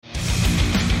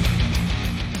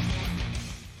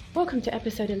Welcome to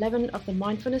episode 11 of the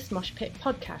Mindfulness Mosh Pit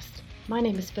podcast. My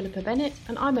name is Philippa Bennett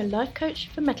and I'm a life coach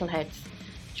for metalheads.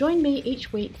 Join me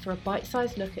each week for a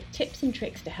bite-sized look at tips and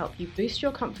tricks to help you boost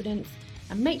your confidence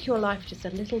and make your life just a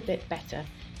little bit better,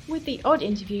 with the odd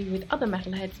interview with other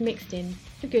metalheads mixed in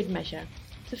for good measure.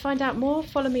 To find out more,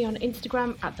 follow me on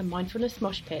Instagram at the Mindfulness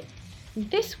Mosh Pit.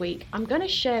 And this week I'm going to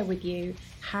share with you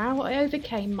how I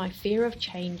overcame my fear of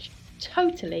change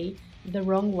totally the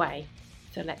wrong way.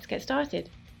 So let's get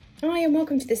started. Hi and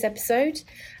welcome to this episode.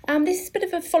 This is a bit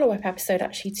of a follow-up episode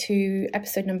actually to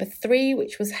episode number 3,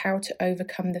 which was how to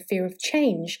overcome the fear of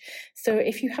change. So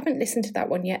if you haven't listened to that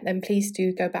one yet, then please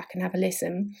do go back and have a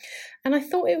listen. And I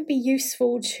thought it would be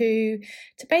useful to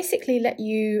basically let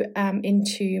you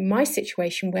into my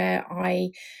situation where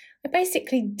I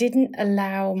basically didn't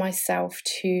allow myself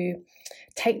to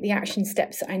take the action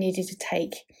steps that I needed to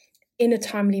take in a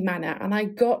timely manner. And I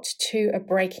got to a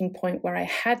breaking point where I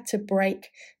had to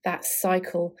break that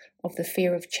cycle of the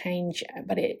fear of change,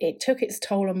 but it took its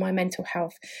toll on my mental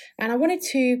health. And I wanted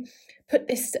to put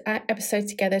this episode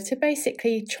together to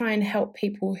basically try and help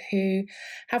people who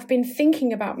have been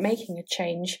thinking about making a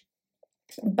change,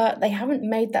 but they haven't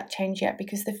made that change yet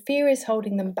because the fear is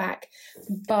holding them back.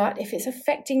 But if it's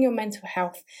affecting your mental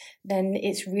health, then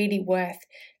it's really worth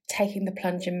taking the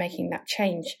plunge and making that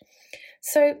change.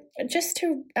 So just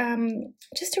to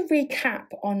recap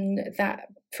on that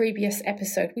previous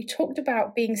episode, we talked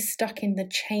about being stuck in the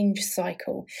change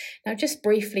cycle. Now, just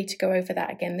briefly to go over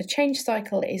that again, the change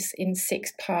cycle is in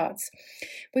 6 parts.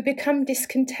 We become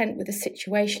discontent with the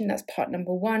situation. That's part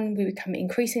number 1. We become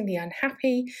increasingly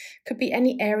unhappy. Could be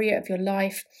any area of your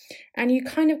life. And you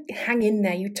kind of hang in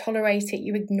there. You tolerate it.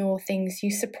 You ignore things. You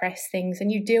suppress things.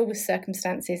 And you deal with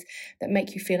circumstances that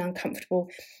make you feel uncomfortable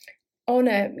on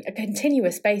a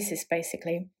continuous basis,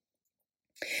 basically.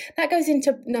 That goes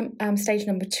into stage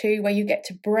number 2, where you get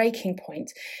to breaking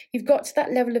point. You've got to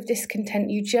that level of discontent.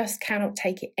 You just cannot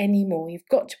take it anymore. You've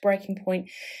got to breaking point.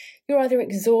 You're either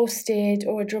exhausted,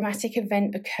 or a dramatic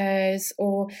event occurs,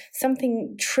 or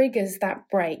something triggers that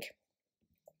break.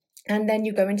 And then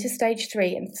you go into stage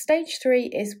 3. And stage 3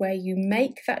 is where you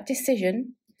make that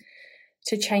decision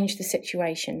to change the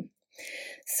situation.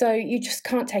 So you just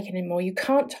can't take it anymore. You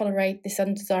can't tolerate this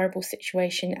undesirable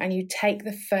situation, and you take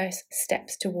the first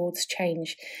steps towards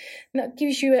change. And that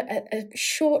gives you a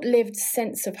short-lived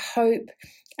sense of hope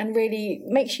and really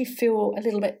makes you feel a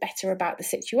little bit better about the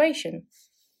situation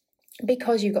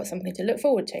because you've got something to look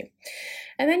forward to.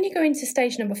 And then you go into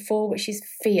stage number 4, which is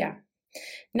fear.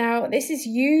 Now, this is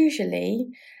usually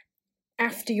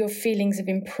after your feelings of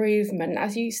improvement,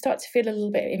 as you start to feel a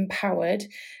little bit empowered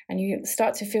and you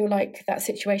start to feel like that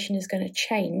situation is going to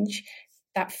change,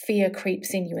 that fear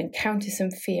creeps in. You encounter some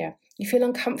fear. You feel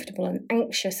uncomfortable and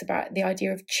anxious about the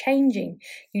idea of changing.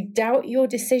 You doubt your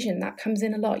decision. That comes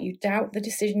in a lot. You doubt the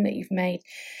decision that you've made.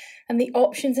 And the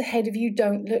options ahead of you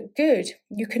don't look good.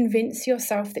 You convince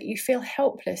yourself that you feel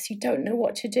helpless. You don't know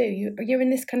what to do. You're in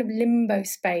this kind of limbo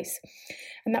space.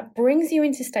 And that brings you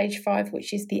into stage 5,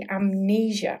 which is the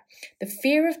amnesia. The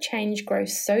fear of change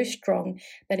grows so strong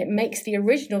that it makes the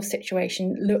original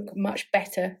situation look much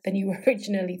better than you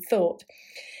originally thought.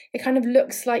 It kind of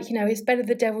looks like, it's better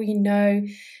the devil you know.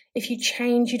 If you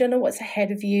change, you don't know what's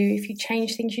ahead of you. If you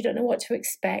change things, you don't know what to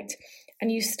expect.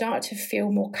 And you start to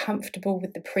feel more comfortable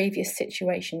with the previous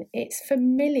situation. It's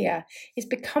familiar. It's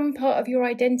become part of your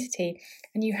identity.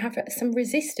 And you have some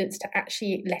resistance to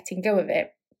actually letting go of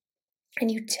it.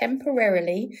 And you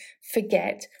temporarily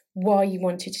forget why you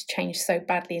wanted to change so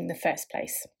badly in the first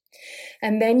place.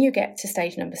 And then you get to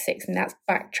stage number 6, and that's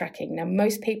backtracking. Now,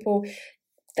 most people,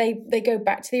 they go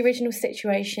back to the original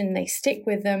situation, they stick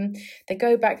with them, they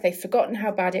go back, they've forgotten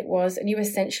how bad it was, and you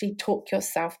essentially talk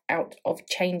yourself out of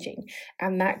changing.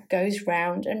 And that goes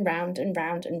round and round and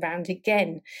round and round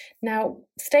again. Now,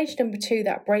 stage number 2,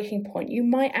 that breaking point, you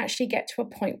might actually get to a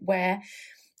point where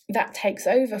that takes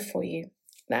over for you.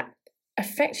 That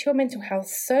affects your mental health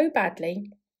so badly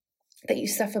that you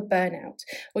suffer burnout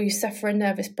or you suffer a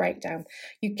nervous breakdown.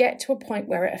 You get to a point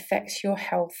where it affects your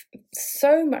health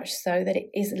so much so that it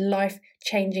is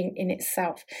life-changing in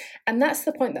itself. And that's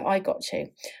the point that I got to.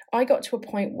 I got to a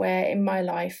point where in my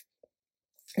life,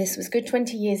 this was good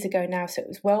 20 years ago now, so it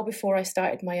was well before I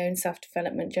started my own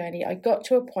self-development journey. I got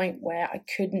to a point where I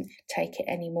couldn't take it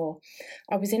anymore.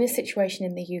 I was in a situation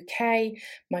in the UK.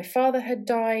 My father had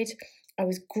died. I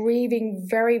was grieving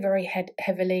very, very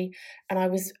heavily, and I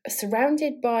was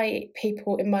surrounded by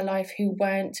people in my life who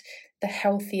weren't the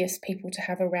healthiest people to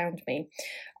have around me.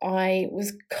 I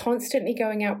was constantly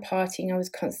going out partying, I was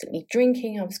constantly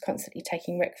drinking, I was constantly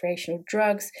taking recreational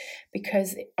drugs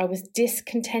because I was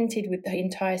discontented with the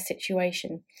entire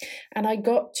situation. And I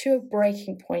got to a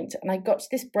breaking point, and I got to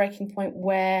this breaking point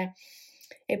where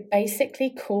it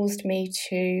basically caused me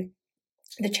to,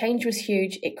 the change was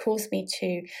huge. It caused me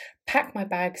to pack my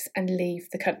bags and leave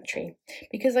the country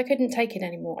because I couldn't take it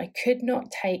anymore. I could not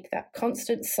take that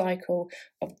constant cycle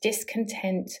of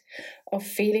discontent, of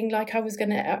feeling like I was going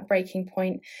to at breaking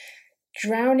point,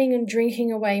 drowning and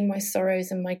drinking away my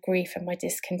sorrows and my grief and my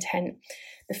discontent.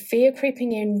 The fear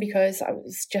creeping in because I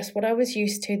was just what I was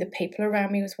used to. The people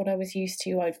around me was what I was used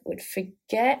to. I would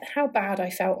forget how bad I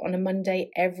felt on a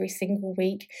Monday every single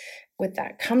week. Would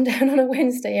that come down on a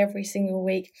Wednesday every single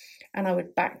week? And I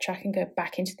would backtrack and go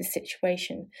back into the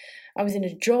situation. I was in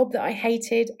a job that I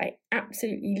hated. I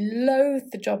absolutely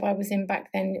loathed the job I was in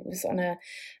back then. It was on a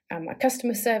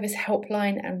customer service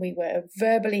helpline, and we were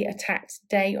verbally attacked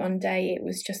day on day. It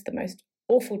was just the most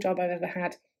awful job I've ever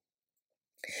had.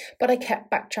 But I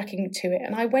kept backtracking to it,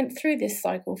 and I went through this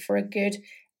cycle for a good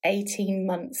 18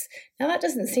 months. Now, that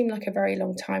doesn't seem like a very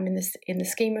long time in the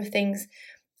scheme of things,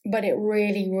 but it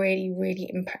really, really, really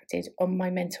impacted on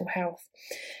my mental health.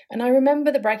 And I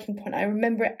remember the breaking point. I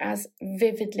remember it as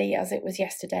vividly as it was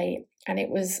yesterday. And it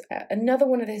was another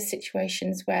one of those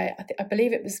situations where I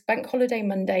believe it was Bank Holiday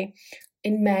Monday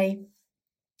in May.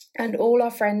 And all our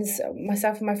friends,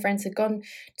 myself and my friends, had gone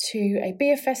to a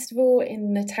beer festival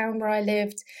in the town where I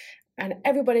lived. And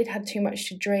everybody had had too much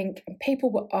to drink, and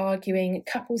people were arguing,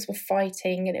 couples were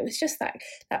fighting, and it was just that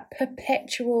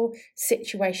perpetual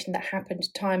situation that happened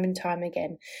time and time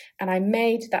again. And I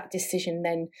made that decision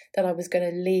then that I was going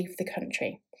to leave the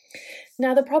country.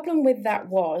 Now, the problem with that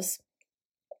was,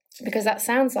 because that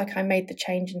sounds like I made the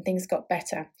change and things got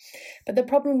better, but the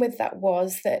problem with that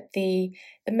was that the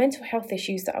mental health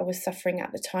issues that I was suffering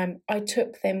at the time, I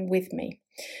took them with me.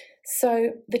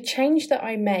 So the change that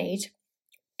I made,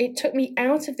 it took me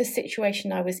out of the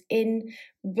situation I was in,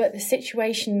 but the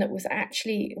situation that was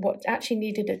what actually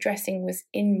needed addressing was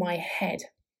in my head.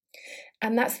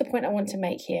 And that's the point I want to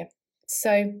make here.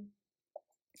 So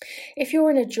if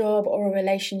you're in a job or a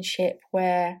relationship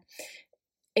where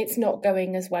it's not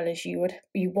going as well as you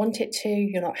want it to,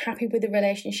 you're not happy with the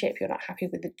relationship, you're not happy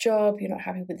with the job, you're not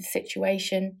happy with the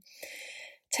situation,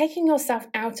 taking yourself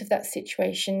out of that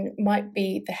situation might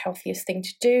be the healthiest thing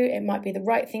to do. It might be the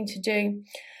right thing to do.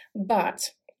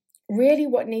 But really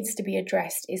what needs to be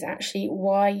addressed is actually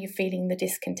why you're feeling the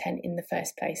discontent in the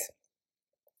first place.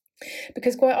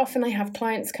 Because quite often I have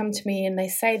clients come to me and they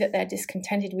say that they're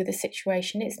discontented with a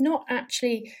situation. It's not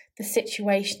actually the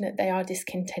situation that they are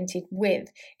discontented with.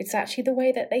 It's actually the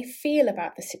way that they feel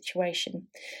about the situation.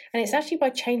 And it's actually by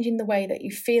changing the way that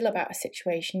you feel about a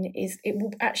situation, it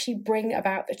will actually bring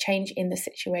about the change in the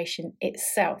situation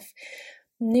itself.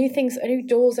 New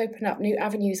doors open up, new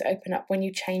avenues open up when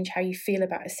you change how you feel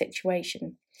about a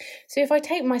situation. So if I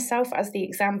take myself as the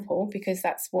example, because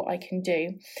that's what I can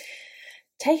do,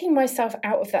 taking myself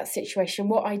out of that situation,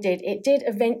 what I did, it did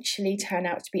eventually turn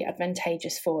out to be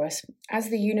advantageous for us.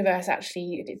 As the universe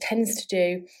actually it tends to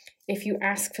do, if you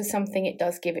ask for something, it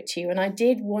does give it to you. And I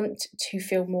did want to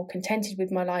feel more contented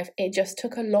with my life. It just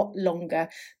took a lot longer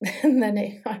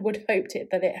than I would hoped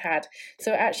that it had.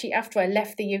 So actually, after I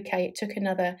left the UK, it took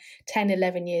another 10,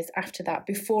 11 years after that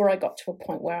before I got to a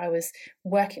point where I was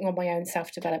working on my own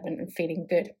self-development and feeling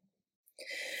good.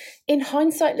 In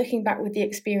hindsight, looking back with the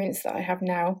experience that I have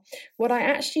now, what I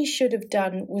actually should have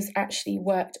done was actually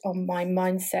worked on my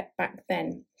mindset back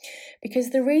then. Because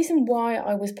the reason why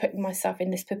I was putting myself in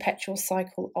this perpetual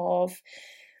cycle of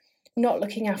not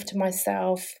looking after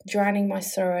myself, drowning my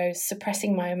sorrows,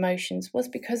 suppressing my emotions, was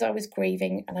because I was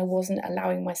grieving and I wasn't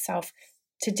allowing myself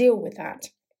to deal with that.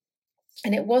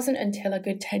 And it wasn't until a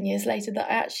good 10 years later that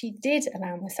I actually did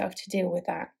allow myself to deal with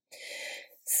that.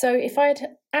 So if I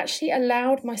had actually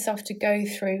allowed myself to go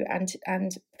through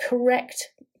and correct,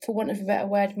 for want of a better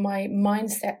word, my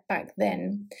mindset back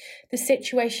then, the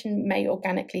situation may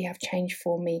organically have changed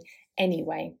for me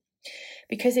anyway.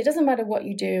 Because it doesn't matter what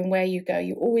you do and where you go,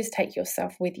 you always take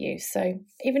yourself with you. So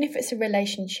even if it's a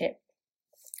relationship,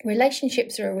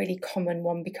 relationships are a really common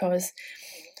one because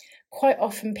quite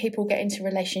often people get into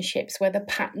relationships where the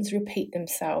patterns repeat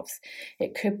themselves.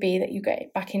 It could be that you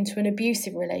get back into an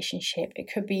abusive relationship. It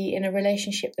could be in a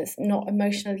relationship that's not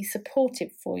emotionally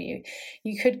supportive for you.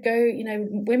 You could go,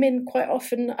 women quite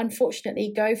often,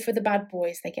 unfortunately, go for the bad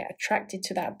boys. They get attracted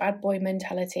to that bad boy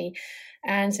mentality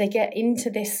and they get into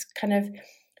this kind of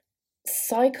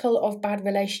cycle of bad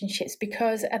relationships,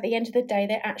 because at the end of the day,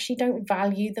 they actually don't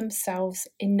value themselves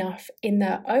enough in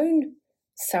their own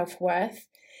self-worth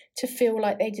to feel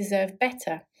like they deserve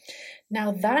better.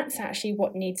 Now, that's actually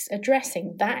what needs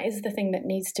addressing. That is the thing that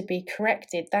needs to be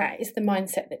corrected. That is the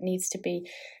mindset that needs to be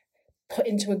put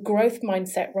into a growth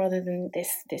mindset rather than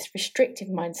this restrictive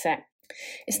mindset.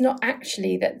 It's not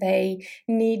actually that they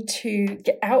need to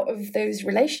get out of those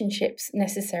relationships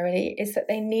necessarily, it's that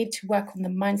they need to work on the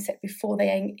mindset before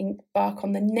they embark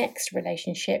on the next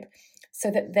relationship,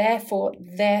 so that therefore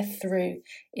their through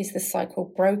is the cycle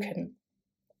broken.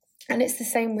 And it's the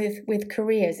same with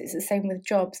careers. It's the same with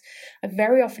jobs. I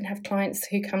very often have clients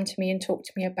who come to me and talk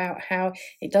to me about how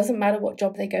it doesn't matter what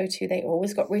job they go to, they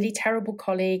always got really terrible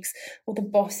colleagues, or the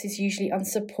boss is usually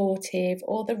unsupportive,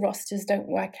 or the rosters don't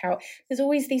work out. There's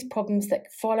always these problems that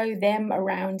follow them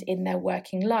around in their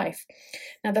working life.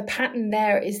 Now, the pattern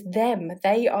there is them.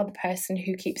 They are the person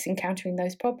who keeps encountering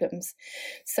those problems.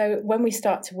 So when we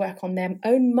start to work on their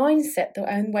own mindset, their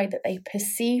own way that they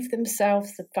perceive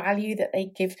themselves, the value that they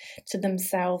give to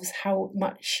themselves, how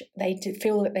much they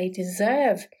feel that they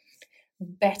deserve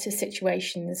better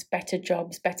situations, better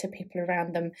jobs, better people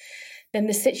around them, then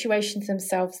the situations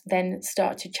themselves then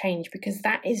start to change, because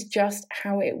that is just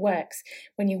how it works.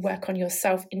 When you work on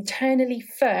yourself internally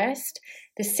first,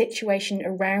 the situation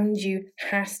around you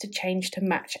has to change to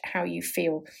match how you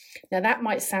feel. Now, that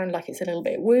might sound like it's a little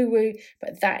bit woo-woo,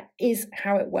 but that is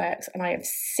how it works. And I have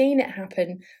seen it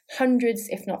happen hundreds,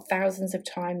 if not thousands of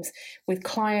times, with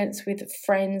clients, with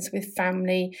friends, with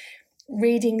family,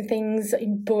 reading things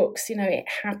in books. It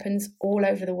happens all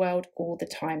over the world all the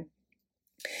time.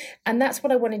 And that's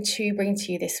what I wanted to bring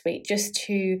to you this week, just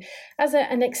as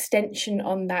an extension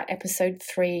on that episode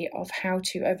 3 of how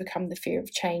to overcome the fear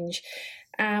of change,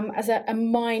 as a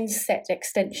mindset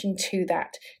extension to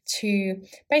that, to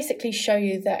basically show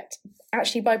you that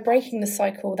actually by breaking the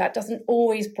cycle, that doesn't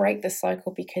always break the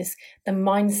cycle, because the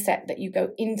mindset that you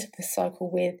go into the cycle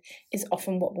with is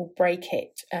often what will break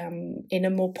it in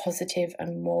a more positive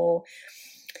and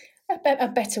a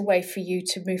better way for you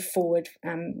to move forward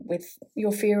with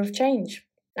your fear of change.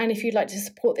 And if you'd like to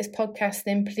support this podcast,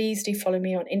 then please do follow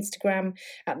me on Instagram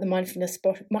at the Mindfulness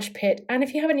Mosh Pit. And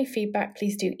if you have any feedback,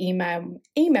 please do email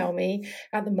me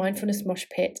at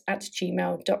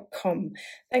themindfulnessmoshpit@gmail.com.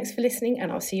 Thanks for listening,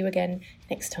 and I'll see you again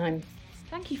next time.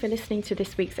 Thank you for listening to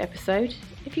this week's episode.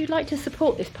 If you'd like to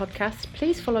support this podcast,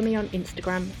 please follow me on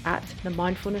Instagram at the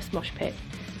Mindfulness Mosh Pit.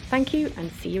 Thank you,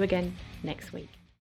 and see you again next week.